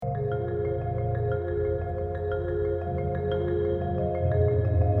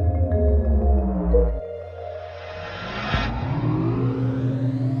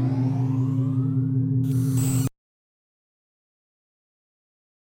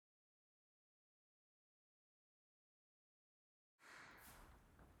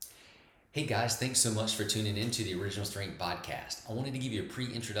Hey guys, thanks so much for tuning in to the Original Strength podcast. I wanted to give you a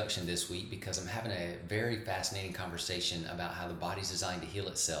pre-introduction this week because I'm having a very fascinating conversation about how the body's designed to heal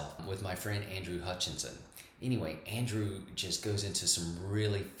itself with my friend Andrew Hutchinson. Anyway, Andrew just goes into some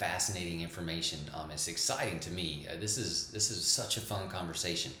really fascinating information. It's exciting to me. This is such a fun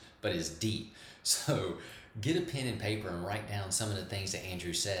conversation, but it's deep. So get a pen and paper and write down some of the things that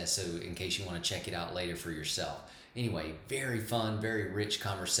Andrew says, so in case you want to check it out later for yourself. Anyway, very fun, very rich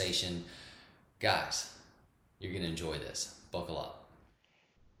conversation. Guys, you're going to enjoy this. Buckle up.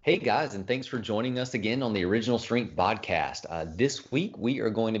 Hey guys, and thanks for joining us again on the Original Strength podcast. This week we are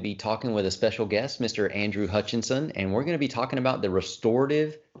going to be talking with a special guest, Mr. Andrew Hutchinson, and we're going to be talking about the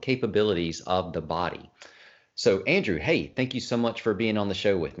restorative capabilities of the body. So, Andrew, hey, thank you so much for being on the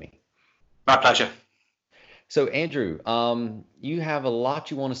show with me. My pleasure. So, Andrew, you have a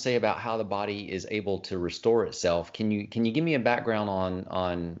lot you want to say about how the body is able to restore itself. Can you give me a background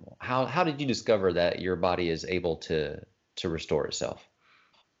on how did you discover that your body is able to restore itself?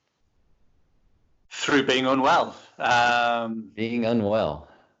 Through being unwell. Being unwell.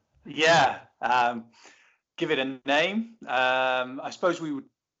 Yeah. Give it a name. I suppose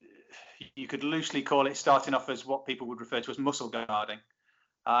you could loosely call it, starting off as what people would refer to as muscle guarding.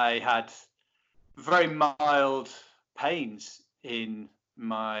 I had very mild pains in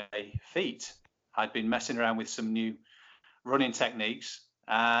my feet. I'd been messing around with some new running techniques,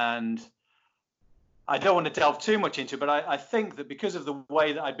 and I don't want to delve too much into it, but I think that because of the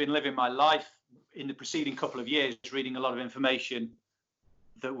way that I'd been living my life in the preceding couple of years, reading a lot of information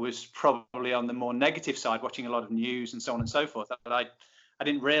that was probably on the more negative side, watching a lot of news and so on and so forth, that I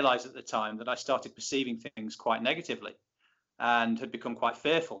didn't realize at the time that I started perceiving things quite negatively and had become quite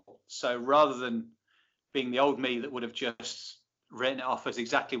fearful. So rather than being the old me that would have just written it off as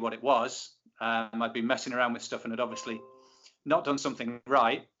exactly what it was, I'd been messing around with stuff and had obviously not done something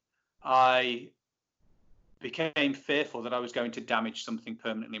right. I became fearful that I was going to damage something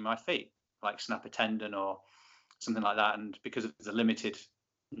permanently in my feet, like snap a tendon or something like that. And because of the limited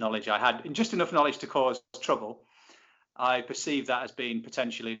knowledge I had, and just enough knowledge to cause trouble, I perceived that as being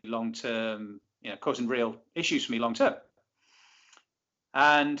potentially long-term, causing real issues for me long-term.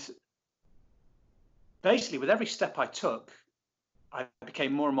 And basically, with every step I took, I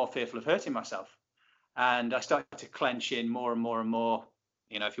became more and more fearful of hurting myself. And I started to clench in more and more and more,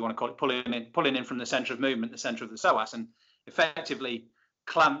 if you want to call it pulling in from the center of movement, the center of the psoas, and effectively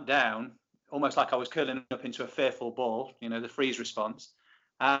clamped down, almost like I was curling up into a fearful ball, the freeze response.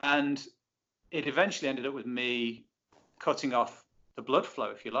 And it eventually ended up with me cutting off the blood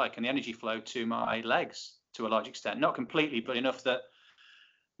flow, if you like, and the energy flow to my legs to a large extent. Not completely, but enough that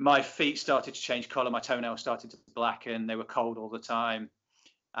my feet started to change color, my toenails started to blacken, they were cold all the time.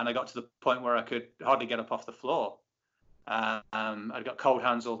 And I got to the point where I could hardly get up off the floor. I got cold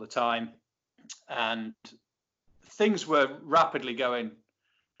hands all the time, and things were rapidly going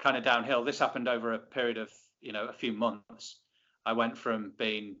kind of downhill. This happened over a period of, a few months. I went from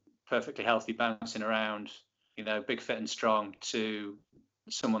being perfectly healthy, bouncing around, big, fit and strong, to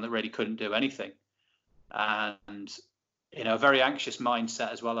someone that really couldn't do anything. And, a very anxious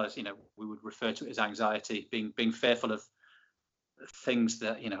mindset, as well as, we would refer to it as anxiety, being fearful of things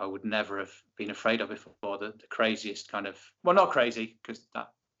that, I would never have been afraid of before. The craziest kind of, well, not crazy, because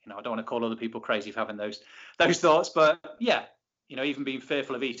that, I don't want to call other people crazy for having those thoughts, but yeah, even being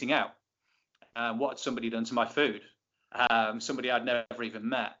fearful of eating out. What had somebody done to my food? Somebody I'd never even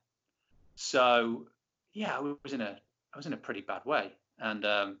met. So yeah, I was in a pretty bad way, and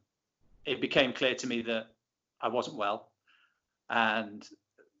it became clear to me that I wasn't well, and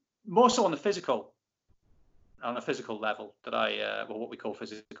more so on a physical level, that what we call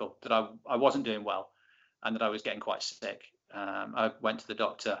physical, that I wasn't doing well, and that I was getting quite sick. I went to the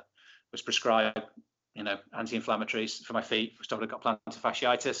doctor, was prescribed, anti-inflammatories for my feet, was told I got plantar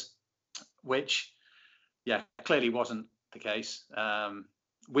fasciitis, which, yeah, clearly wasn't the case.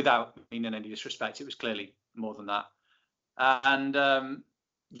 Without meaning any disrespect, it was clearly more than that. And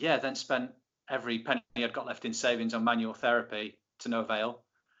then spent every penny I'd got left in savings on manual therapy to no avail,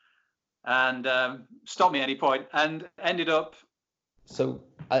 and stopped me at any point, and ended up. So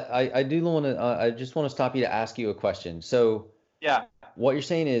I do want to I just want to stop you to ask you a question. So Yeah. What you're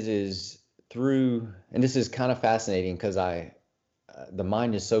saying is through, and this is kind of fascinating because the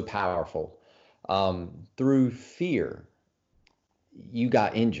mind is so powerful. Through fear, you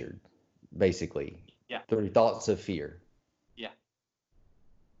got injured, basically. Yeah. Through thoughts of fear. Yeah.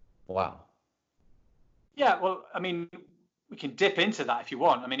 Wow. Yeah. Well, I mean, we can dip into that if you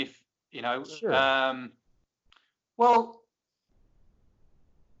want. I mean, if Sure. Well,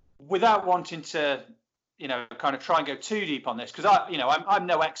 without wanting to, kind of try and go too deep on this, because I'm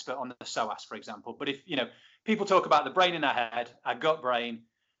no expert on the psoas, for example. But if people talk about the brain in our head, our gut brain,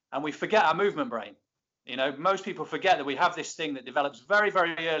 and we forget our movement brain. Most people forget that we have this thing that develops very,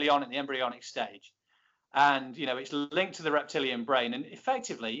 very early on in the embryonic stage, and it's linked to the reptilian brain. And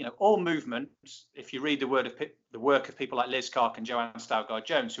effectively, all movements, if you read the work of people like Liz Clark and Joanne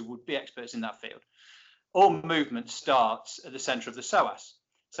Stougard-Jones, who would be experts in that field, all movement starts at the center of the psoas.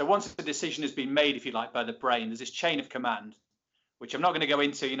 So once a decision has been made, if you like, by the brain, there's this chain of command, which I'm not going to go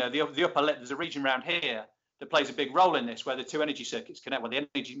into. The upper lip, there's a region around here that plays a big role in this, where the two energy circuits connect, where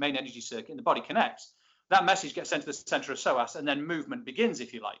the main energy circuit in the body connects. That message gets sent to the center of psoas, and then movement begins,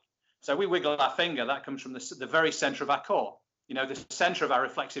 if you like. So we wiggle our finger, that comes from the very center of our core, the center of our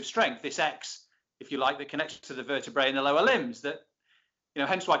reflexive strength, this X, if you like, that connects to the vertebrae in the lower limbs. That,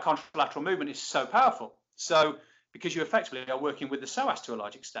 hence why contralateral movement is so powerful. So, because you effectively are working with the psoas to a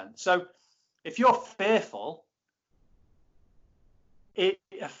large extent. So, if you're fearful, it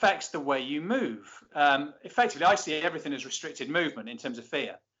affects the way you move. Effectively, I see everything as restricted movement in terms of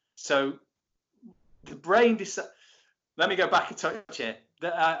fear. So, the brain let me go back a touch here.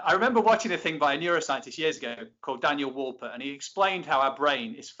 I remember watching a thing by a neuroscientist years ago called Daniel Wolpert, and he explained how our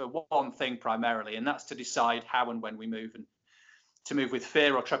brain is for one thing primarily, and that's to decide how and when we move, and to move with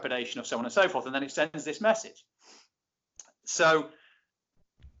fear or trepidation or so on and so forth. And then it sends this message. So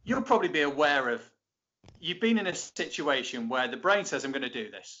you'll probably be aware of, you've been in a situation where the brain says, I'm going to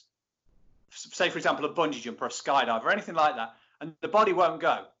do this. Say, for example, a bungee jump or a skydive or anything like that, and the body won't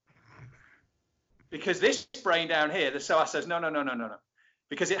go. Because this brain down here, the psoas says, no.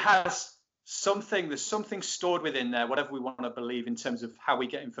 Because it has something, there's something stored within there, whatever we want to believe in terms of how we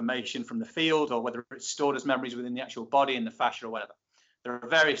get information from the field, or whether it's stored as memories within the actual body in the fascia or whatever. There are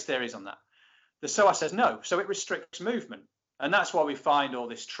various theories on that. The psoas says no, so it restricts movement. And that's why we find all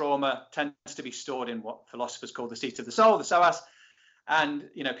this trauma tends to be stored in what philosophers call the seat of the soul, the psoas. And,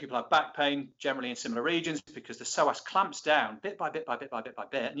 people have back pain generally in similar regions because the psoas clamps down bit by bit by bit by bit by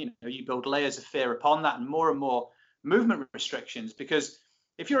bit. And, you build layers of fear upon that and more movement restrictions, because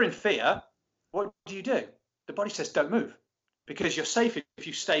if you're in fear, what do? The body says, don't move, because you're safe if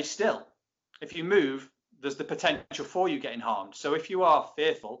you stay still. If you move, there's the potential for you getting harmed. So if you are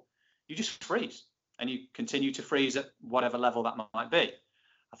fearful, you just freeze, and you continue to freeze at whatever level that might be.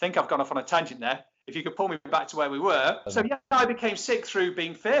 I think I've gone off on a tangent there. If you could pull me back to where we were. So yeah, I became sick through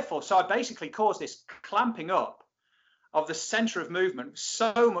being fearful. So I basically caused this clamping up of the center of movement,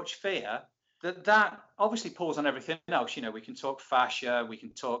 so much fear that obviously pulls on everything else. We can talk fascia, we can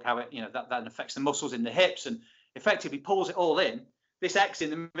talk how it, that affects the muscles in the hips, and effectively pulls it all in. This X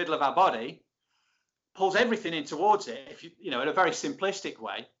in the middle of our body pulls everything in towards it, if in a very simplistic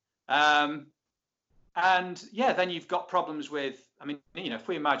way. And yeah, then you've got problems with, if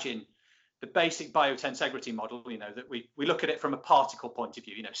we imagine the basic biotensegrity model, that we look at it from a particle point of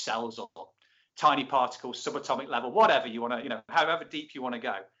view, cells or tiny particles, subatomic level, whatever you want to, however deep you want to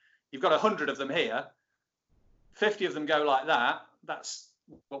go. You've got 100 of them here, 50 of them go like that. That's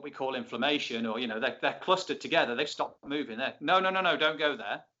what we call inflammation, or, they're clustered together. They've stopped moving there. No, don't go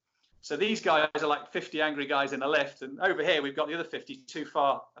there. So these guys are like 50 angry guys in a lift. And over here, we've got the other 50 too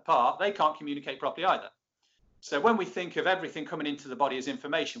far apart. They can't communicate properly either. So when we think of everything coming into the body as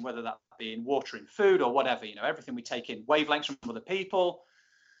information, whether that be in water, in food, or whatever, everything we take in, wavelengths from other people,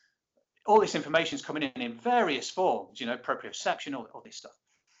 all this information is coming in various forms, proprioception, all this stuff.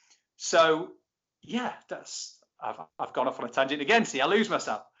 So yeah, I've gone off on a tangent again. See, I lose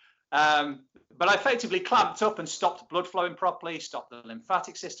myself. But I effectively clamped up and stopped blood flowing properly, stopped the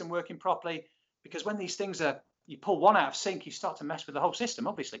lymphatic system working properly, because when these things you pull one out of sync, you start to mess with the whole system,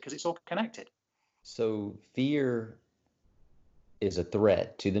 obviously, because it's all connected. So fear is a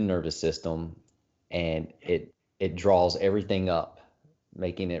threat to the nervous system, and it draws everything up,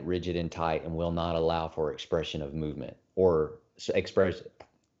 making it rigid and tight, and will not allow for expression of movement or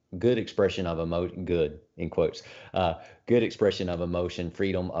good expression of emotion, good in quotes, good expression of emotion,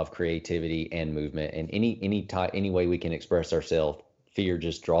 freedom of creativity and movement, and any way we can express ourselves. Fear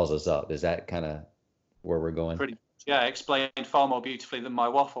just draws us up. Is that kind of where we're going? Pretty, yeah, explained far more beautifully than my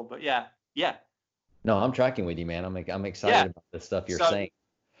waffle, but yeah. No, I'm tracking with you, man. I'm excited about the stuff you're saying.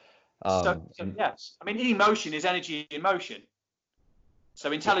 Yes, emotion is energy in motion.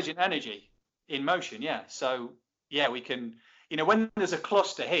 So intelligent energy in motion, yeah. So yeah, we can, when there's a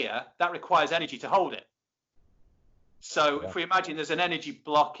cluster here, that requires energy to hold it. So if we imagine there's an energy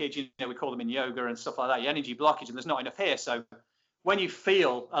blockage, we call them in yoga and stuff like that, energy blockage, and there's not enough here. So when you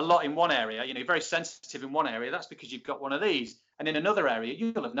feel a lot in one area, you're very sensitive in one area, that's because you've got one of these. And in another area,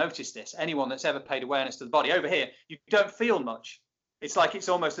 you'll have noticed this. Anyone that's ever paid awareness to the body, over here, you don't feel much. It's like it's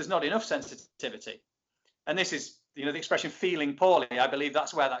almost, there's not enough sensitivity. And this is, the expression feeling poorly. I believe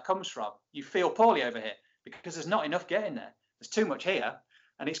that's where that comes from. You feel poorly over here because there's not enough getting there. There's too much here,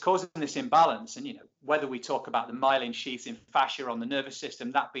 and it's causing this imbalance. And whether we talk about the myelin sheaths in fascia on the nervous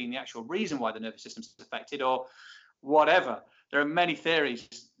system, that being the actual reason why the nervous system's affected, or whatever, there are many theories,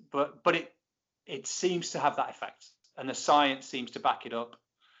 but it seems to have that effect, and the science seems to back it up.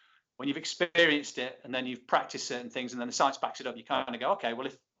 When you've experienced it and then you've practiced certain things and then the science backs it up, you kind of go, okay, well,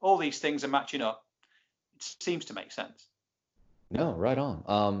 if all these things are matching up, it seems to make sense. No, right on.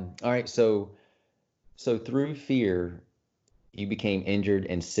 All right, so through fear, you became injured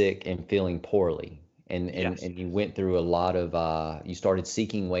and sick and feeling poorly, and Yes. you went through a lot of you started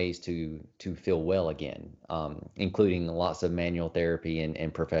seeking ways to feel well again, including lots of manual therapy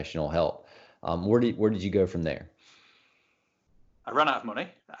and professional help. Where did you go from there? I ran out of money,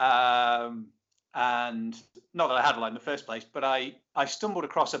 and not that I had a lot in the first place, but I stumbled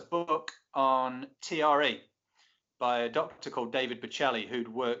across a book on TRE by a doctor called David Bocelli, who'd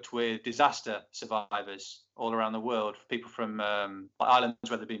worked with disaster survivors all around the world, people from islands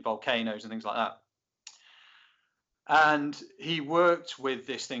where there'd been volcanoes and things like that. And he worked with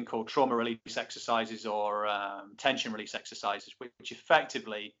this thing called trauma release exercises, or tension release exercises, which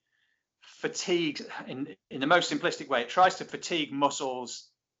effectively fatigues, in the most simplistic way, it tries to fatigue muscles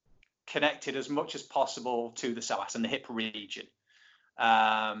connected as much as possible to the psoas and the hip region,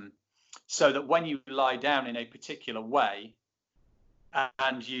 so that when you lie down in a particular way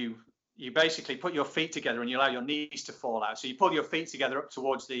and you basically put your feet together and you allow your knees to fall out, so you pull your feet together up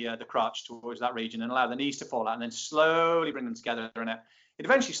towards the crotch, towards that region, and allow the knees to fall out, and then slowly bring them together, and it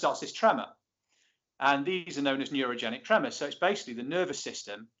eventually starts this tremor, and these are known as neurogenic tremors. So it's basically the nervous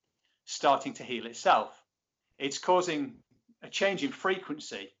system starting to heal itself. It's causing a change in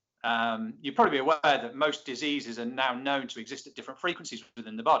frequency. You'll probably be aware that most diseases are now known to exist at different frequencies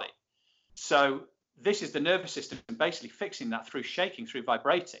within the body. So this is the nervous system basically fixing that through shaking, through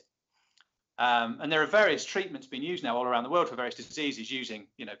vibrating. And there are various treatments being used now all around the world for various diseases using,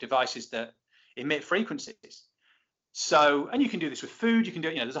 devices that emit frequencies. So, and you can do this with food, you can do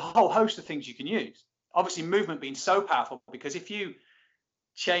it, there's a whole host of things you can use. Obviously, movement being so powerful, because if you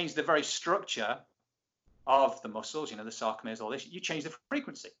change the very structure of the muscles, the sarcomeres, all this, you change the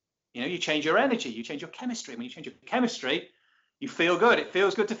frequency. You change your energy, you change your chemistry. When you change your chemistry, you feel good. It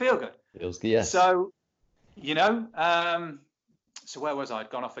feels good to feel good. Feels good, yes. So, so where was I? I'd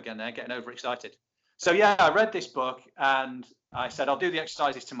gone off again there, getting overexcited. So yeah, I read this book and I said, I'll do the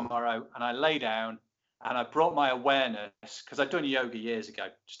exercises tomorrow. And I lay down and I brought my awareness, because I'd done yoga years ago,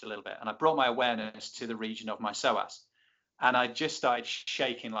 just a little bit. And I brought my awareness to the region of my psoas. And I just started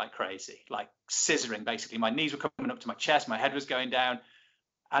shaking like crazy, like scissoring, basically. My knees were coming up to my chest, my head was going down.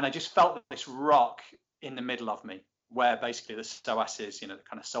 And I just felt this rock in the middle of me, where basically the psoas is, the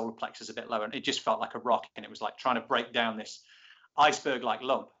kind of solar plexus a bit lower. And it just felt like a rock. And it was like trying to break down this iceberg-like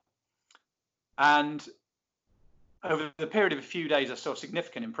lump. And over the period of a few days, I saw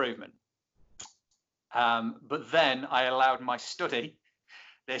significant improvement. But then I allowed my study,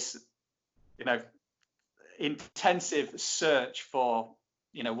 this, intensive search for,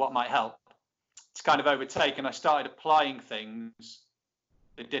 what might help, to kind of overtake. And I started applying things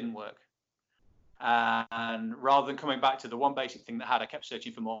that didn't work. And rather than coming back to the one basic thing that had, I kept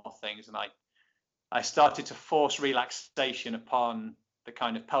searching for more things. And I started to force relaxation upon the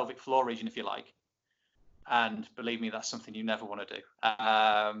kind of pelvic floor region, if you like. And believe me, that's something you never want to do.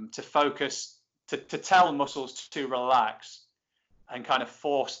 To focus, to tell muscles to relax and kind of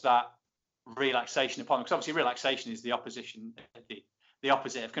force that relaxation upon them. Because obviously relaxation is the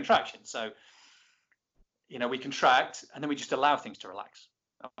opposite of contraction. So, we contract and then we just allow things to relax.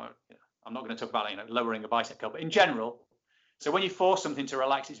 I'm not going to talk about, lowering a bicep curl, but in general. So when you force something to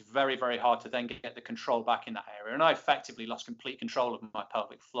relax, it's very, very hard to then get the control back in that area. And I effectively lost complete control of my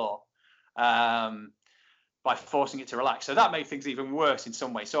pelvic floor by forcing it to relax. So that made things even worse in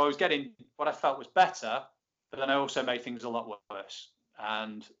some ways. So I was getting what I felt was better, but then I also made things a lot worse.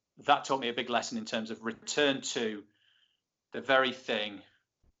 And that taught me a big lesson in terms of return to the very thing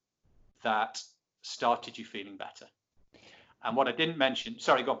that started you feeling better. And what I didn't mention,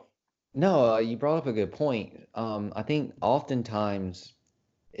 sorry, go on. No, you brought up a good point. I think oftentimes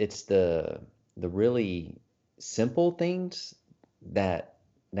it's the really simple things that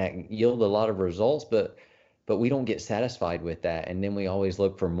yield a lot of results, but we don't get satisfied with that, and then we always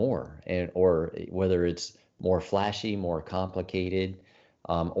look for more, or whether it's more flashy, more complicated,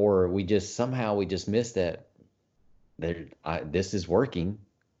 or we just miss that this is working,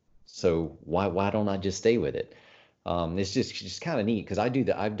 so why don't I just stay with it? It's just kind of neat because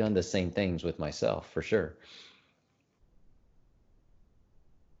I've done the same things with myself for sure.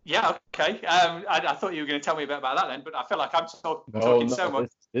 Yeah, okay. I thought you were going to tell me a bit about that then, but I feel like I'm No, talking no, so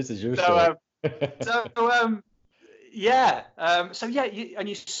much. this is your So, story. so yeah. So yeah, and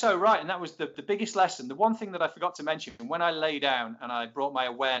you're so right. And that was the biggest lesson. The one thing that I forgot to mention when I lay down and I brought my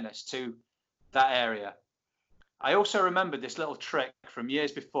awareness to that area, I also remembered this little trick from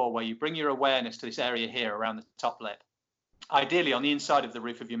years before where you bring your awareness to this area here around the top lip, ideally on the inside of the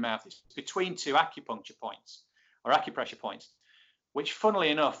roof of your mouth. It's between two acupuncture points or acupressure points, which funnily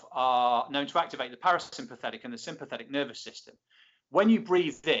enough are known to activate the parasympathetic and the sympathetic nervous system. When you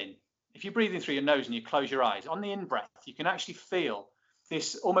breathe in, if you breathe in through your nose and you close your eyes, on the in-breath, you can actually feel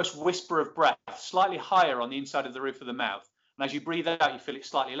this almost whisper of breath slightly higher on the inside of the roof of the mouth. And as you breathe out, you feel it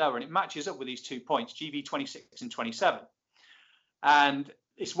slightly lower. And it matches up with these 2 points, GV26 and 27. And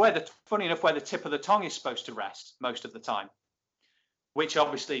it's funny enough, where the tip of the tongue is supposed to rest most of the time, which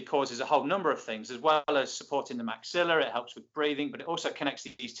obviously causes a whole number of things, as well as supporting the maxilla. It helps with breathing, but it also connects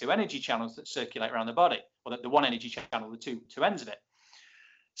these two energy channels that circulate around the body, or the one energy channel, the two ends of it.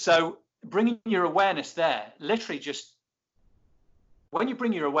 So bringing your awareness there, literally just when you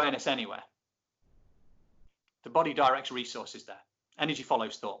bring your awareness anywhere, the body directs resources there. Energy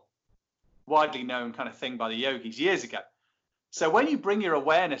follows thought. Widely known kind of thing by the yogis years ago. So when you bring your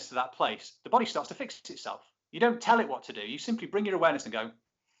awareness to that place, the body starts to fix itself. You don't tell it what to do. You simply bring your awareness and go,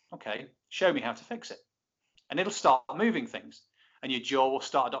 okay, show me how to fix it. And it'll start moving things. And your jaw will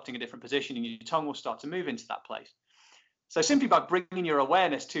start adopting a different position and your tongue will start to move into that place. So simply by bringing your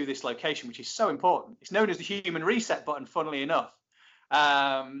awareness to this location, which is so important, it's known as the human reset button, funnily enough.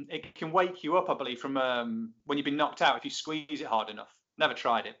 It can wake you up, I believe, from when you've been knocked out if you squeeze it hard enough. Never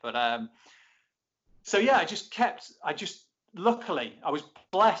tried it, but so yeah, luckily, I was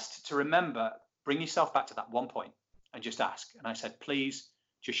blessed to remember, bring yourself back to that one point and just ask. And I said, please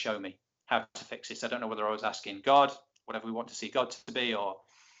just show me how to fix this. I don't know whether I was asking God, whatever we want to see God to be, or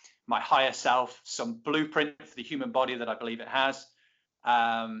my higher self, some blueprint for the human body that I believe it has,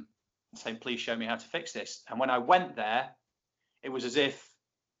 saying, please show me how to fix this. And when I went there, it was as if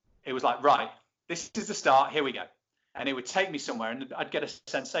it was like, right, this is the start, here we go. And it would take me somewhere and I'd get a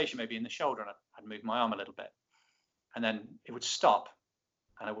sensation maybe in the shoulder and I'd move my arm a little bit. And then it would stop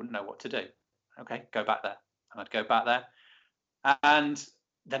and I wouldn't know what to do. Okay, go back there. And I'd go back there. And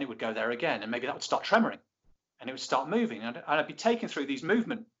then it would go there again. And maybe that would start tremoring and it would start moving. And I'd be taken through these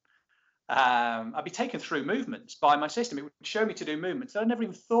movements. I'd be taken through movements by my system. It would show me to do movements that I never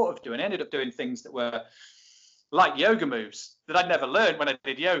even thought of doing. I ended up doing things that were like yoga moves that I'd never learned when I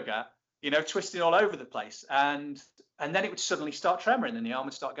did yoga, twisting all over the place. And then it would suddenly start tremoring and the arm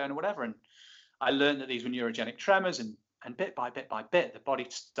would start going or whatever. And I learned that these were neurogenic tremors, and bit by bit, the body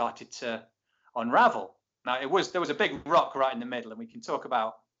started to unravel. Now there was a big rock right in the middle, and we can talk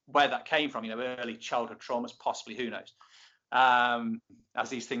about where that came from, early childhood traumas, possibly, who knows, as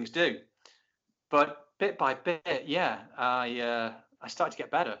these things do. But bit by bit, yeah, I started to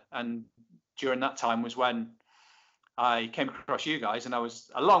get better. And during that time was when I came across you guys, and I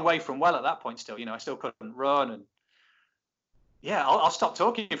was a long way from well at that point still. I still couldn't run. And yeah, I'll stop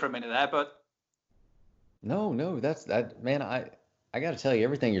talking for a minute there, but No, that's that, man. I got to tell you,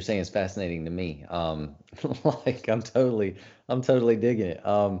 everything you're saying is fascinating to me. Like I'm totally digging it.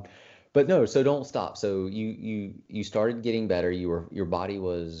 But no, so don't stop. So you started getting better. Your body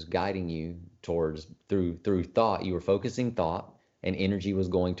was guiding you towards through thought. You were focusing thought, and energy was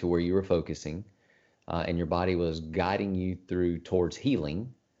going to where you were focusing, and your body was guiding you towards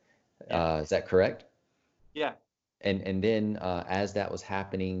healing. Is that correct? Yeah. And then as that was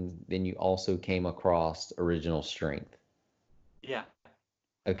happening, then you also came across original strength. Yeah.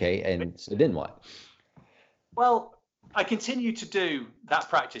 Okay, and so then what? Well, I continued to do that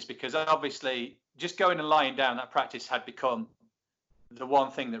practice because obviously just going and lying down, that practice had become the one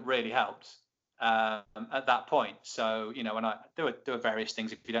thing that really helped at that point. So, when there were various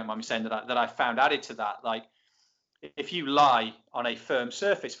things, if you don't mind me saying, that I found added to that, like if you lie on a firm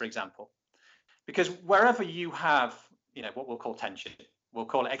surface, for example, because wherever you have, what we'll call tension, we'll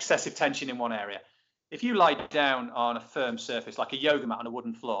call it excessive tension in one area. If you lie down on a firm surface, like a yoga mat on a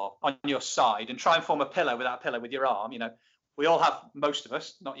wooden floor, on your side, and try and form a pillow with your arm, we all have, most of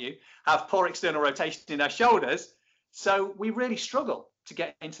us, not you, have poor external rotation in our shoulders. So we really struggle to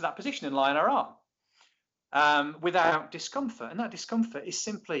get into that position and lie on our arm without discomfort. And that discomfort is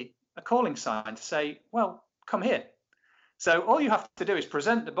simply a calling sign to say, well, come here. So all you have to do is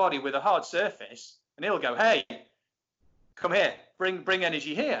present the body with a hard surface and it'll go, hey, come here, bring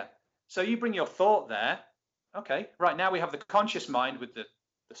energy here. So you bring your thought there. Okay, right now we have the conscious mind with the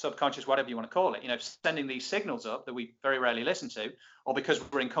subconscious, whatever you want to call it, sending these signals up that we very rarely listen to, or because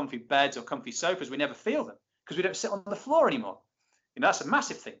we're in comfy beds or comfy sofas, we never feel them because we don't sit on the floor anymore. You know, that's a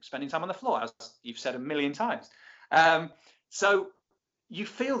massive thing, spending time on the floor, as you've said a million times. So you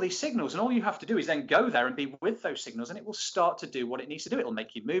feel these signals, and all you have to do is then go there and be with those signals, and it will start to do what it needs to do. It'll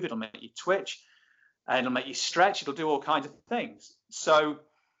make you move, it'll make you twitch, and it'll make you stretch, it'll do all kinds of things. So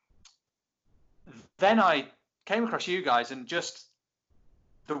then I came across you guys, and just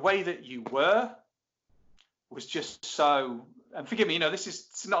the way that you were was just so, and forgive me, you know,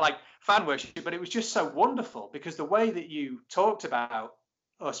 it's not like fan worship, but it was just so wonderful, because the way that you talked about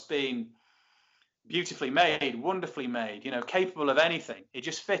us being beautifully made, wonderfully made, you know, capable of anything, it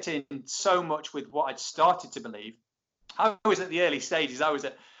just fit in so much with what I'd started to believe. I was at the early stages. I was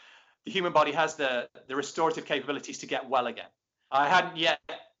at the human body has the restorative capabilities to get well again. I hadn't yet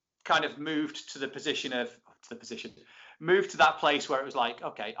kind of moved to that place where it was like,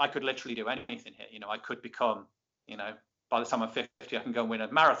 okay, I could literally do anything here. You know, I could become, you know, by the time I'm 50, I can go and win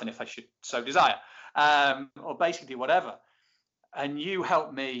a marathon if I should so desire, or basically whatever. And you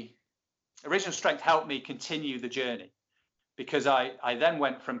helped me, Original Strength helped me continue the journey, because I then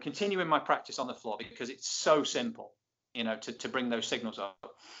went from continuing my practice on the floor, because it's so simple, you know, to bring those signals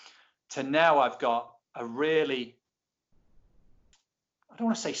up, to now I've got a really, I don't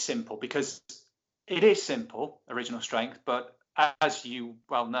want to say simple, because it is simple, Original Strength, but as you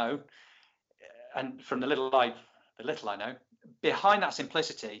well know, and from the little I know, behind that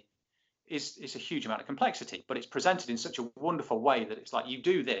simplicity is a huge amount of complexity, but it's presented in such a wonderful way that it's like, you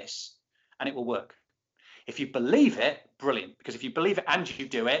do this and it will work. If you believe it, brilliant, because if you believe it and you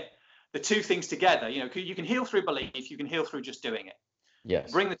do it, the two things together, you know, you can heal through belief, you can heal through just doing it.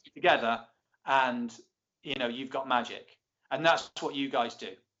 Yes. Bring the two together and, you know, you've got magic. And that's what you guys do.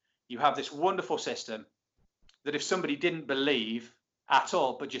 You have this wonderful system that if somebody didn't believe at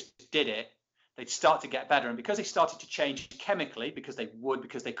all, but just did it, they'd start to get better. And because they started to change chemically, because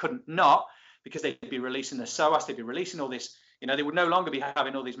they couldn't not, because they'd be releasing the psoas, they'd be releasing all this, you know, they would no longer be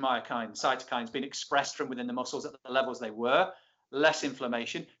having all these cytokines being expressed from within the muscles at the levels they were, less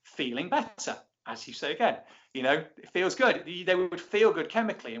inflammation, feeling better. As you say again, you know, it feels good. They would feel good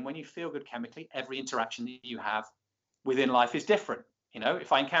chemically. And when you feel good chemically, every interaction that you have within life is different. You know,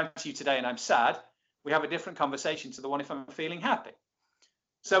 if I encounter you today and I'm sad, we have a different conversation to the one if I'm feeling happy.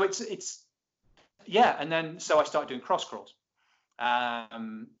 So it's yeah. And then so I started doing cross crawls,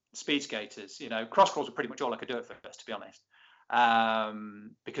 speed skaters. You know, cross crawls were pretty much all I could do at first, to be honest,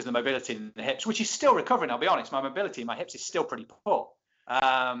 because the mobility in the hips, which is still recovering. I'll be honest, my mobility in my hips is still pretty poor,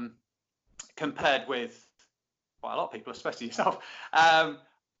 compared with quite a lot of people, especially yourself.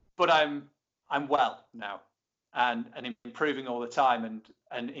 But I'm well now, and improving all the time,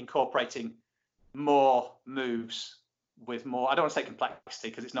 and incorporating more moves with more, I don't want to say complexity,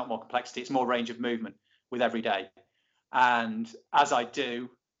 because it's not more complexity, it's more range of movement with every day. And as I do,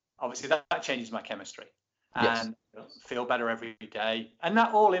 obviously that changes my chemistry, and feel better every day, and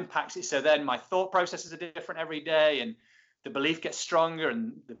that all impacts it. So then my thought processes are different every day, and the belief gets stronger,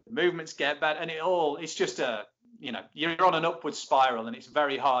 and the movements get better, and it's just a, you know, you're on an upward spiral, and it's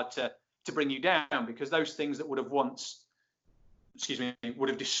very hard to bring you down, because those things that would have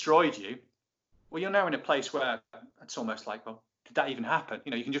destroyed you, well, you're now in a place where it's almost like, well, did that even happen?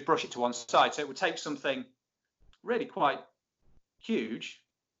 You know, you can just brush it to one side. So it would take something really quite huge,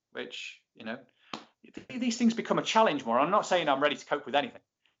 which, you know, these things become a challenge more. I'm not saying I'm ready to cope with anything,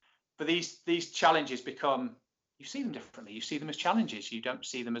 but these challenges become, you see them differently. You see them as challenges. You don't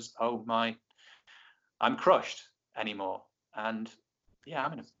see them as, oh my, I'm crushed anymore. And yeah,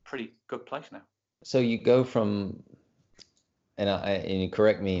 I'm in a pretty good place now. So you go from, and you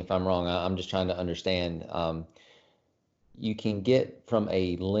correct me if I'm wrong, I'm just trying to understand, you can get from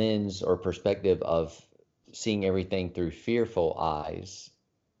a lens or perspective of seeing everything through fearful eyes,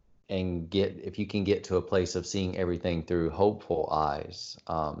 and if you can get to a place of seeing everything through hopeful eyes,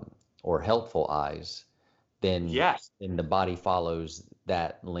 or helpful eyes, then the body follows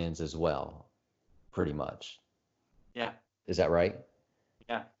that lens as well, pretty much. Yeah. Is that right?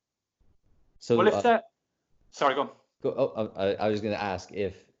 Yeah. So, well, if that, sorry, go on. I was going to ask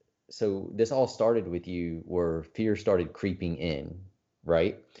so this all started with you where fear started creeping in,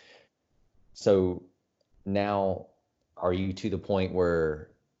 right? So now are you to the point where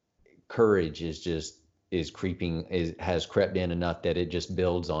courage has crept in enough that it just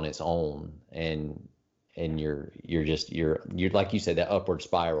builds on its own, and you're like you said, that upward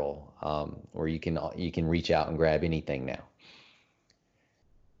spiral, where you can reach out and grab anything now?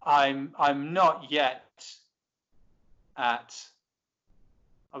 I'm not yet at,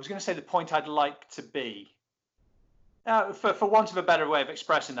 I was going to say, the point I'd like to be. For want of a better way of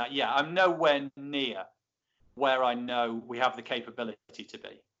expressing that, yeah, I'm nowhere near where I know we have the capability to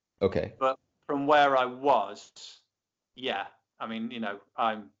be. Okay. But from where I was, yeah, I mean,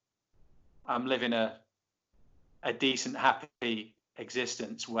 I'm living a decent, happy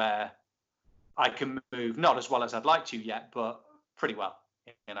existence where I can move, not as well as I'd like to yet, but pretty well.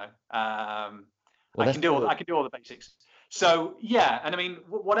 Well, I can do all the basics. So yeah, and I mean,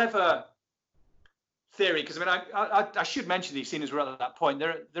 whatever theory, because I mean, I should mention these, seeing as we're at that point.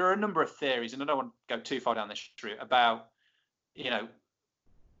 There are a number of theories, and I don't want to go too far down this route about,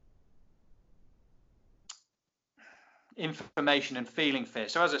 information and feeling fear.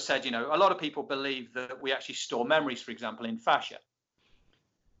 So as I said, a lot of people believe that we actually store memories, for example, in fascia.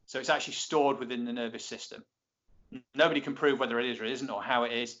 So it's actually stored within the nervous system. Nobody can prove whether it is or isn't, or how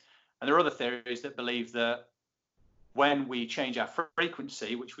it is. And there are other theories that believe that when we change our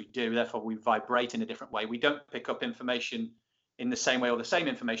frequency, which we do, therefore we vibrate in a different way, we don't pick up information in the same way, or the same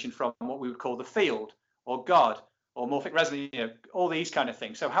information, from what we would call the field or God or morphic resonance, all these kind of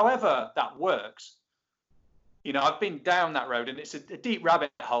things. So however that works, I've been down that road, and it's a deep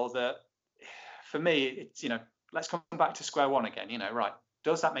rabbit hole that, for me, it's, let's come back to square one again. Right,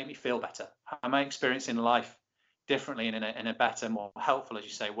 does that make me feel better? Am I experiencing life differently and in a better, more helpful, as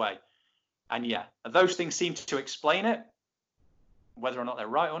you say, way? And yeah, those things seem to explain it. Whether or not they're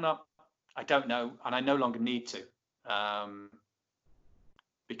right or not, I don't know, and I no longer need to,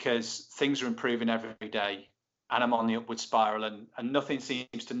 because things are improving every day, and I'm on the upward spiral, and nothing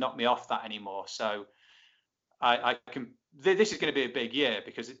seems to knock me off that anymore. So I can. This is going to be a big year,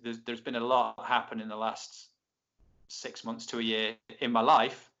 because there's been a lot happen in the last 6 months to a year in my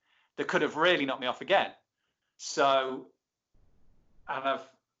life that could have really knocked me off again. So, and I've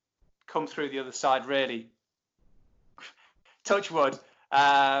come through the other side, really, touch wood,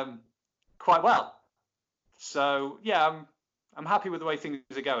 quite well. So yeah, I'm happy with the way things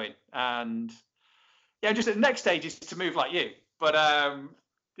are going, and yeah, just the next stage is to move like you, but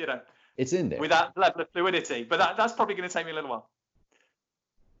it's in there with that level of fluidity. But that's probably going to take me a little while.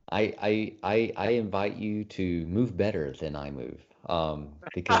 I invite you to move better than I move,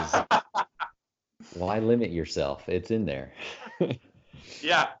 because why limit yourself? It's in there.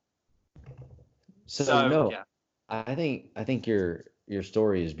 Yeah. So no, yeah. I think your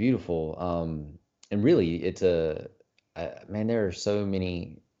story is beautiful. And really, it's man, there are so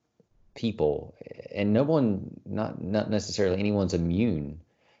many people, and no one, not necessarily anyone's immune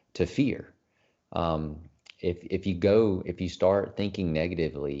to fear. If you start thinking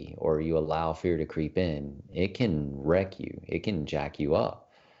negatively, or you allow fear to creep in, it can wreck you. It can jack you up.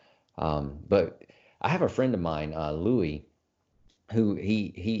 But I have a friend of mine, Louis, who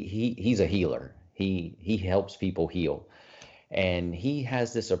he's a healer. He helps people heal, and he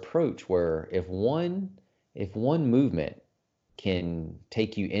has this approach where if one movement can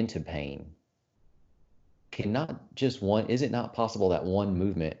take you into pain, is it not possible that one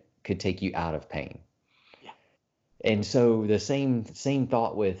movement could take you out of pain? Yeah. And so the same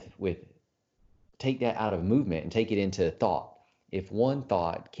thought with take that out of movement and take it into thought. If one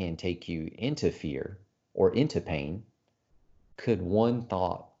thought can take you into fear or into pain, could one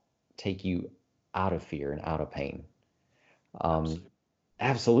thought take you out of fear and out of pain?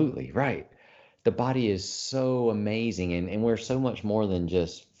 Absolutely, right. The body is so amazing, and we're so much more than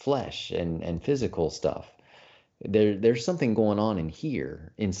just flesh and physical stuff. There's something going on in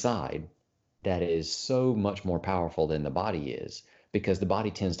here inside that is so much more powerful than the body is, because the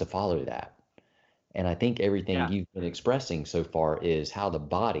body tends to follow that. And I think everything you've been expressing so far is how the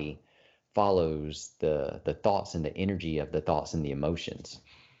body follows the thoughts and the energy of the thoughts and the emotions.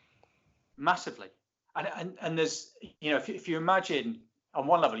 Massively. And there's, if you imagine, on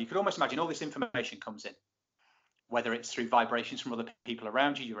one level, you could almost imagine all this information comes in, whether it's through vibrations from other people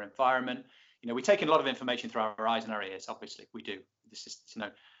around you, your environment. We take in a lot of information through our eyes and our ears. Obviously, we do. This is,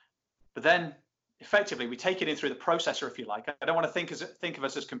 but then effectively we take it in through the processor, if you like. I don't want to think of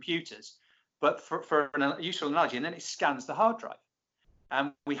us as computers, but for a useful analogy, and then it scans the hard drive,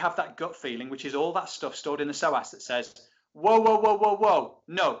 and we have that gut feeling, which is all that stuff stored in the psoas that says, whoa, whoa, whoa, whoa, whoa,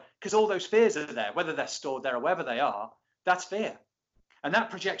 no, because all those fears are there, whether they're stored there or wherever they are. That's fear. And that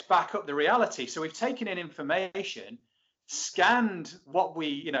projects back up the reality. So we've taken in information, scanned what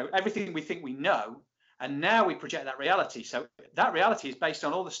everything we think we know, and now we project that reality. So that reality is based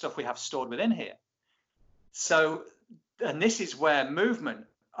on all the stuff we have stored within here. So, and this is where movement,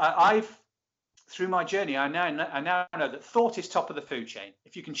 through my journey, I now know that thought is top of the food chain.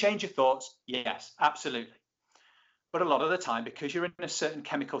 If you can change your thoughts, yes, absolutely. But a lot of the time, because you're in a certain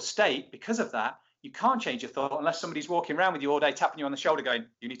chemical state, because of that, you can't change your thought unless somebody's walking around with you all day, tapping you on the shoulder going,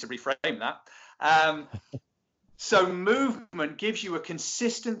 you need to reframe that. So movement gives you a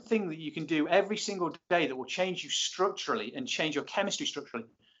consistent thing that you can do every single day that will change you structurally and change your chemistry structurally,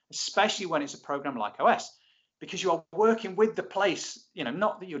 especially when it's a program like OS. because you are working with the place,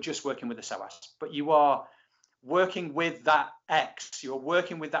 not that you're just working with the psoas, but you are working with that X, you're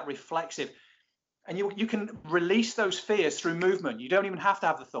working with that reflexive, and you can release those fears through movement. You don't even have to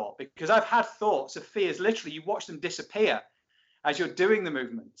have the thought, because I've had thoughts of fears, literally you watch them disappear as you're doing the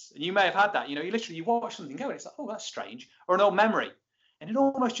movements. And you may have had that, you watch something go and it's like, oh, that's strange, or an old memory, and it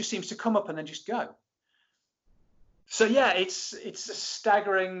almost just seems to come up and then just go. So yeah, it's a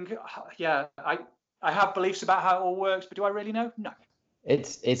staggering. Yeah, I have beliefs about how it all works, but do I really know? No.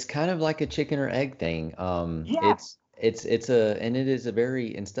 It's kind of like a chicken or egg thing. Yeah. And it is a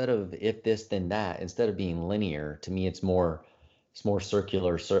very, instead of if this then that, instead of being linear, to me it's more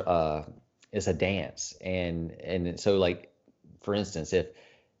circular. It's a dance, and so, like, for instance,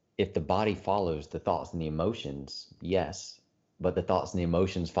 if the body follows the thoughts and the emotions, yes, but the thoughts and the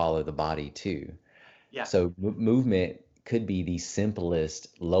emotions follow the body too. Yeah. So movement could be the simplest,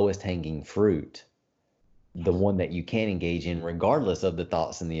 lowest hanging fruit, the one that you can engage in regardless of the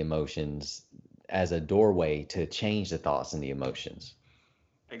thoughts and the emotions, as a doorway to change the thoughts and the emotions.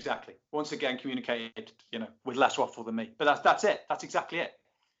 Exactly. Once again, communicated, with less waffle than me. But that's it. That's exactly it.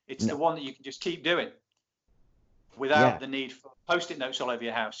 It's the one that you can just keep doing without the need for Post-it notes all over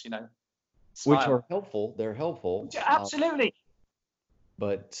your house, Smile. Which are helpful. They're helpful. Absolutely.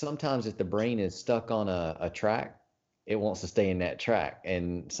 But sometimes if the brain is stuck on a track, it wants to stay in that track.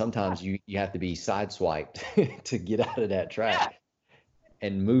 And sometimes you have to be sideswiped to get out of that track. Yeah.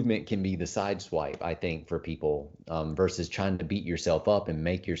 And movement can be the sideswipe, I think, for people, versus trying to beat yourself up and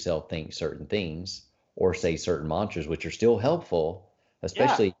make yourself think certain things or say certain mantras, which are still helpful,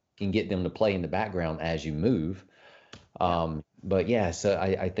 especially can get them to play in the background as you move. But yeah, so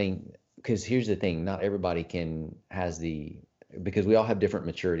I think, because here's the thing, not everybody because we all have different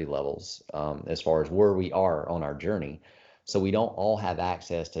maturity levels as far as where we are on our journey. So we don't all have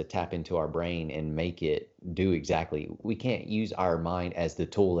access to tap into our brain and make it do exactly. We can't use our mind as the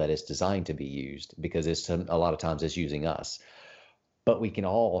tool that it's designed to be used, because a lot of times it's using us. But we can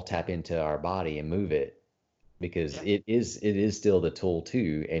all tap into our body and move it, because it is still the tool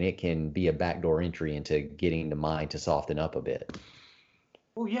too, and it can be a backdoor entry into getting the mind to soften up a bit.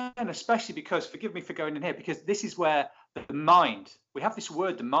 Well, yeah, and especially because, forgive me for going in here, because this is where the mind, we have this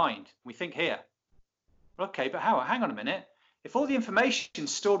word, the mind, we think here. Okay, but hang on a minute. If all the information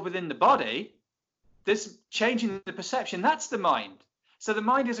is stored within the body, there's changing the perception. That's the mind. So the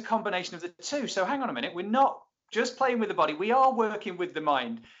mind is a combination of the two. So hang on a minute. We're not just playing with the body. We are working with the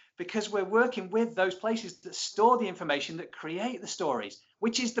mind, because we're working with those places that store the information, that create the stories,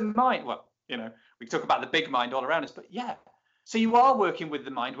 which is the mind. Well, we talk about the big mind all around us, but yeah. So you are working with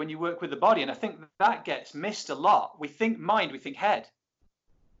the mind when you work with the body. And I think that gets missed a lot. We think mind, we think head.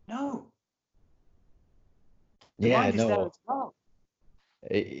 No.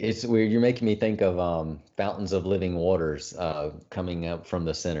 It's weird. You're making me think of fountains of living waters coming up from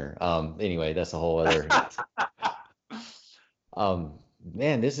the center. Anyway, that's a whole other.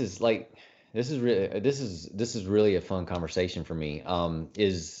 Man, this is really a fun conversation for me. All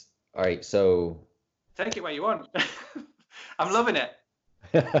right, so take it where you want. I'm loving it.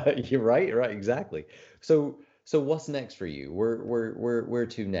 You're right, exactly. So what's next for you? Where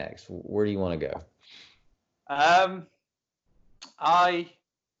to next? Where do you want to go? I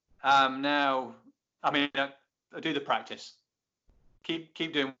am now, I do the practice. Keep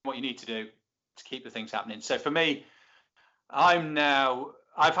doing what you need to do to keep the things happening. So for me, I've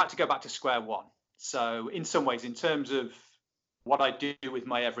had to go back to square one. So in some ways, in terms of what I do with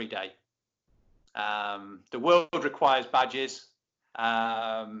my everyday, the world requires badges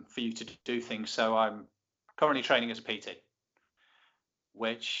for you to do things. So I'm currently training as a PT,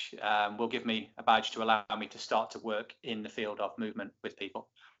 which will give me a badge to allow me to start to work in the field of movement with people.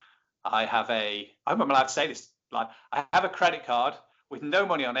 I hope I'm allowed to say this, like, I have a credit card with no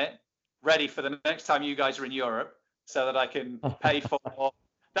money on it, ready for the next time you guys are in Europe, so that I can pay for,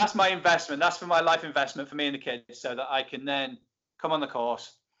 that's my investment, that's for my life investment for me and the kids, so that I can then come on the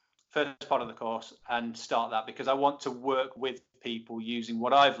course, first part of the course, and start that, because I want to work with people using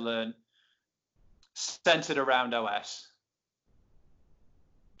what I've learned centered around OS,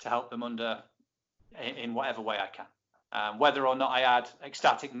 to help them in whatever way I can. Whether or not I add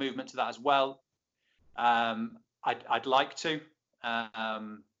ecstatic movement to that as well, I'd like to,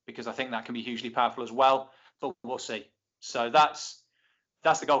 because I think that can be hugely powerful as well, but we'll see. So that's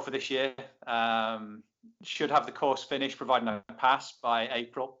the goal for this year. Should have the course finished, providing I pass by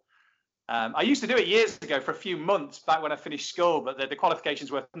April. I used to do it years ago for a few months back when I finished school, but the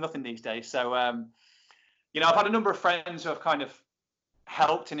qualification's worth nothing these days. So, I've had a number of friends who have kind of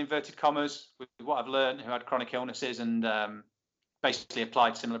helped, in inverted commas, with what I've learned, who had chronic illnesses and basically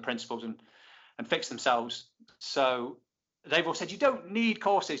applied similar principles and fixed themselves. So they've all said, you don't need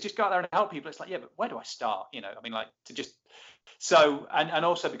courses, just go out there and help people. It's like, yeah, but where do I start? I mean, like, to just, so, and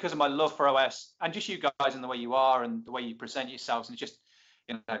also because of my love for OS and just you guys and the way you are and the way you present yourselves, and just,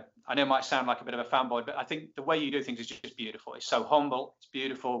 I know it might sound like a bit of a fanboy, but I think the way you do things is just beautiful. It's so humble, it's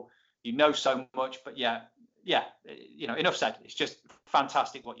beautiful, you know so much, but yeah, enough said. It's just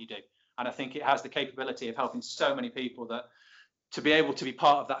fantastic what you do. And I think it has the capability of helping so many people that to be able to be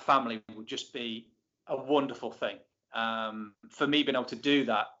part of that family would just be a wonderful thing. For me, being able to do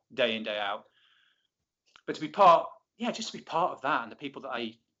that day in, day out, but to be part, just to be part of that, and the people that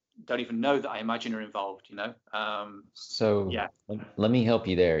I don't even know that I imagine are involved, So yeah. let me help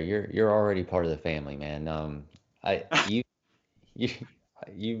you there. You're already part of the family, man.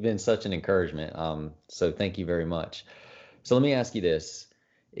 You've been such an encouragement. So thank you very much. So let me ask you this.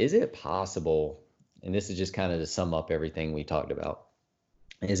 Is it possible, and this is just kind of to sum up everything we talked about,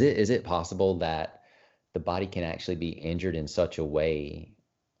 is it possible that the body can actually be injured in such a way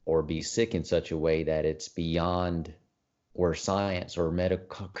or be sick in such a way that it's beyond where science or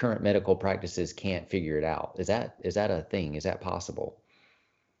current medical practices can't figure it out? Is that a thing? Is that possible?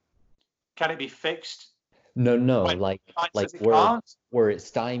 Can it be fixed? No, Like where it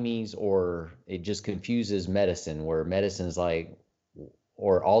stymies or it just confuses medicine, where medicine's like,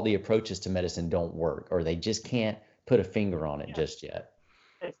 or all the approaches to medicine don't work, or they just can't put a finger on it just yet.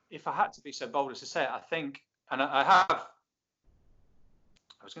 If I had to be so bold as to say it, I think, and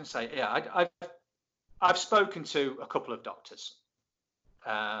I've spoken to a couple of doctors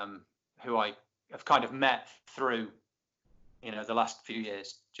who I have kind of met through, the last few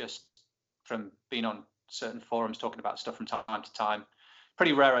years, just from being on certain forums talking about stuff from time to time.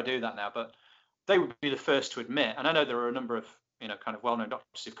 Pretty rare I do that now, but they would be the first to admit, and I know there are a number of, kind of well-known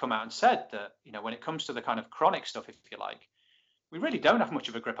doctors who've come out and said that, when it comes to the kind of chronic stuff, if you like, we really don't have much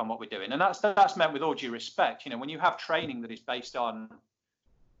of a grip on what we're doing. And that's meant with all due respect. When you have training that is based on,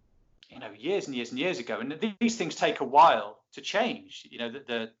 years and years and years ago, and these things take a while to change.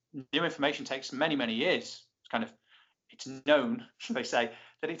 The new information takes many, many years. It's known, they say,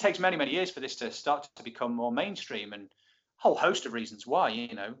 that it takes many, many years for this to start to become more mainstream, and a whole host of reasons why,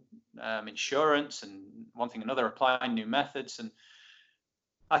 insurance and one thing another, applying new methods. And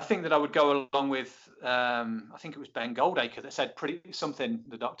I think that I would go along with, I think it was Ben Goldacre that said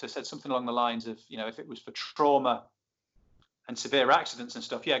the doctor said something along the lines of, if it was for trauma and severe accidents and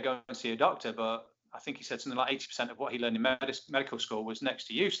stuff, go and see a doctor. But I think he said something like 80% of what he learned in medical school was next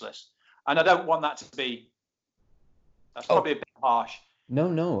to useless. And I don't want that to be, that's probably a bit harsh.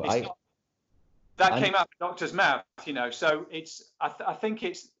 No, that came out of the doctor's mouth, so I think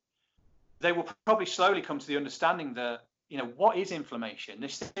they will probably slowly come to the understanding that, what is inflammation?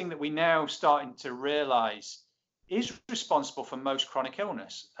 This thing that we now starting to realize is responsible for most chronic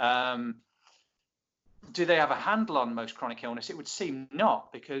illness. Do they have a handle on most chronic illness? It would seem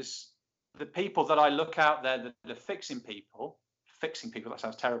not, because the people that I look out there that are fixing people, that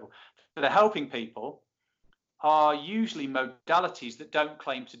sounds terrible, that are helping people, are usually modalities that don't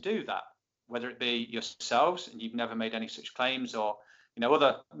claim to do that, whether it be yourselves, and you've never made any such claims, or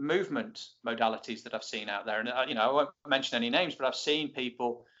other movement modalities that I've seen out there. And I won't mention any names, but I've seen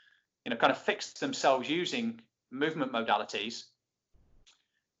people kind of fix themselves using movement modalities,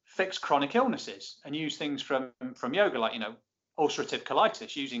 fix chronic illnesses, and use things from yoga, like ulcerative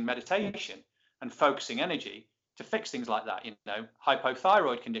colitis, using meditation and focusing energy to fix things like that.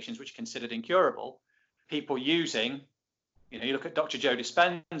 Hypothyroid conditions, which are considered incurable, people using, you look at Dr. Joe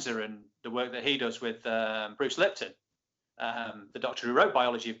Dispenza and the work that he does with Bruce Lipton, the doctor who wrote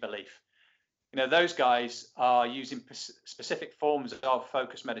Biology of Belief. Those guys are using specific forms of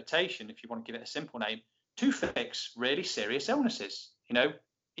focused meditation, if you want to give it a simple name, to fix really serious illnesses,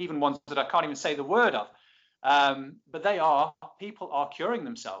 even ones that I can't even say the word of. But people are curing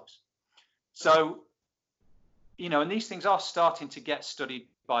themselves. So, and these things are starting to get studied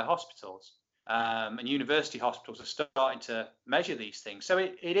by hospitals. And university hospitals are starting to measure these things. So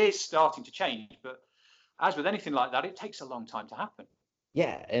it is starting to change, but as with anything like that, it takes a long time to happen.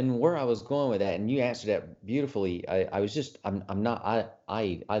 Yeah, and where I was going with that, and you answered that beautifully. I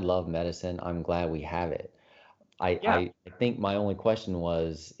love medicine. I'm glad we have it. I think my only question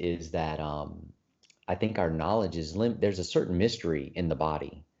is that I think our knowledge is there's a certain mystery in the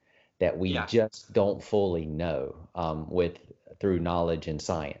body that we just don't fully know through knowledge and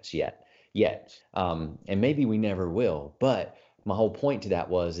science yet. And maybe we never will. But my whole point to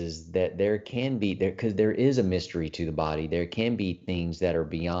that is that there can be, because there is a mystery to the body. There can be things that are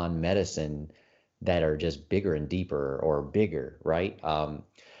beyond medicine that are just bigger and deeper or bigger, right? Oh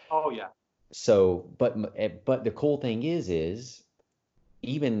yeah. So, but the cool thing is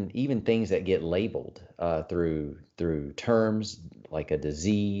even things that get labeled through terms like a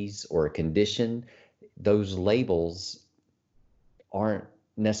disease or a condition, those labels aren't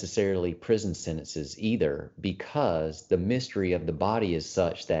necessarily prison sentences either, because the mystery of the body is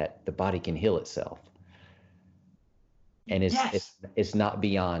such that the body can heal itself, and it's not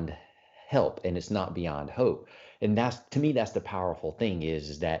beyond help, and it's not beyond hope. And that's, to me, that's the powerful thing,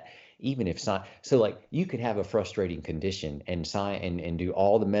 is that even if so like you could have a frustrating condition and do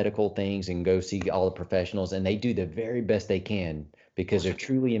all the medical things and go see all the professionals, and they do the very best they can because they're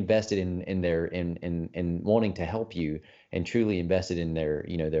truly invested in wanting to help you, and truly invested in their,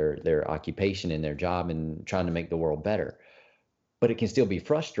 you know, their occupation and their job and trying to make the world better. But it can still be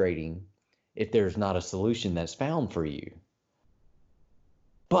frustrating if there's not a solution that's found for you.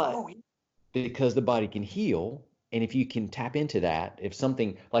 But because the body can heal, and if you can tap into that, if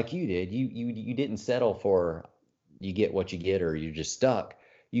something like you did, you didn't settle for you get what you get or you're just stuck.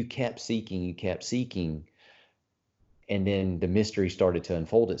 You kept seeking, and then the mystery started to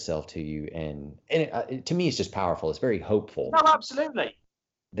unfold itself to you. And to me, it's just powerful. It's very hopeful. No, absolutely.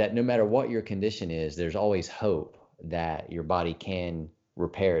 That no matter what your condition is, there's always hope that your body can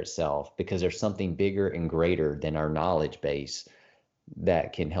repair itself, because there's something bigger and greater than our knowledge base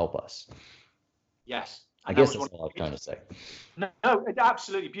that can help us. Yes. I guess that's all I was trying to say. No, it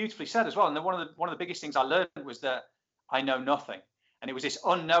absolutely beautifully said as well. And then one of the biggest things I learned was that I know nothing. And it was this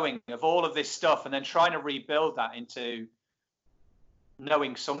unknowing of all of this stuff, and then trying to rebuild that into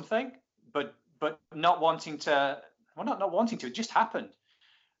knowing something, but not wanting to, well, not wanting to, it just happened.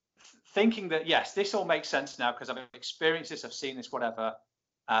 Thinking that, yes, this all makes sense now because I've experienced this, I've seen this, whatever.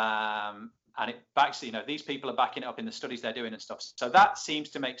 And it backs, you know, these people are backing it up in the studies they're doing and stuff. So that seems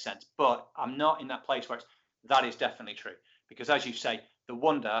to make sense, but I'm not in that place where that is definitely true. Because as you say, the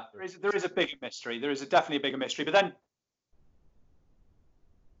wonder, there is a bigger mystery. There is definitely a bigger mystery. But then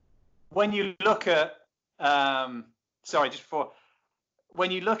when you look at,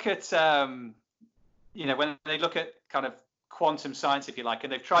 when you look at, you know, when they look at kind of quantum science, if you like,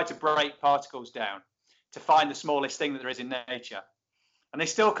 and they've tried to break particles down to find the smallest thing that there is in nature, and they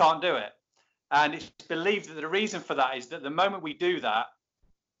still can't do it. And it's believed that the reason for that is that the moment we do that,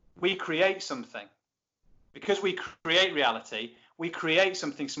 we create something. Because we create reality, we create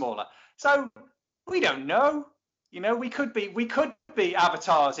something smaller. So we don't know. You know, we could be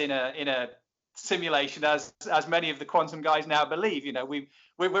avatars in a simulation, as many of the quantum guys now believe. You know,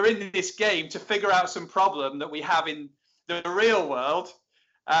 we're in this game to figure out some problem that we have in the real world,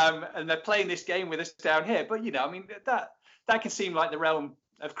 and they're playing this game with us down here. But you know, I mean, that can seem like the realm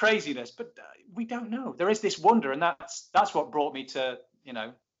of craziness, but we don't know. There is this wonder, and that's what brought me to, you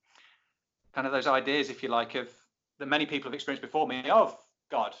know, kind of those ideas, if you like, of that many people have experienced before me of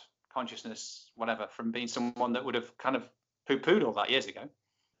God, consciousness, whatever, from being someone that would have kind of poo-pooed all that years ago.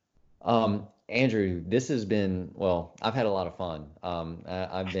 Andrew, this has been, well, I've had a lot of fun.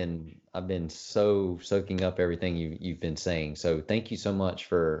 I've been so soaking up everything you've been saying. So thank you so much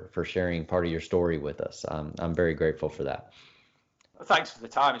for sharing part of your story with us. I'm very grateful for that. Well, thanks for the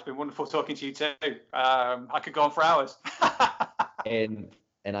time. It's been wonderful talking to you too. I could go on for hours.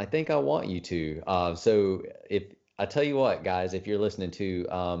 And I think I want you to. So if I tell you what, guys, if you're listening to,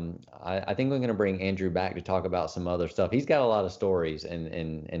 I think we're going to bring Andrew back to talk about some other stuff. He's got a lot of stories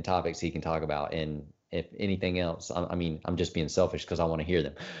and topics he can talk about. And if anything else, I mean, I'm just being selfish because I want to hear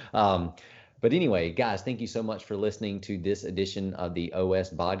them. But anyway, guys, thank you so much for listening to this edition of the OS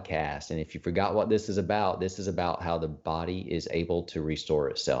Podcast. And if you forgot what this is about how the body is able to restore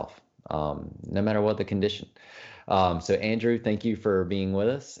itself, no matter what the condition. So Andrew, thank you for being with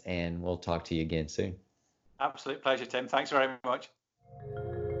us, and we'll talk to you again soon. Absolute pleasure, Tim. Thanks very much.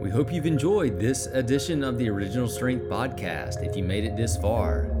 We hope you've enjoyed this edition of the Original Strength Podcast. If you made it this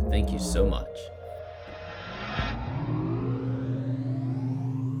far, thank you so much.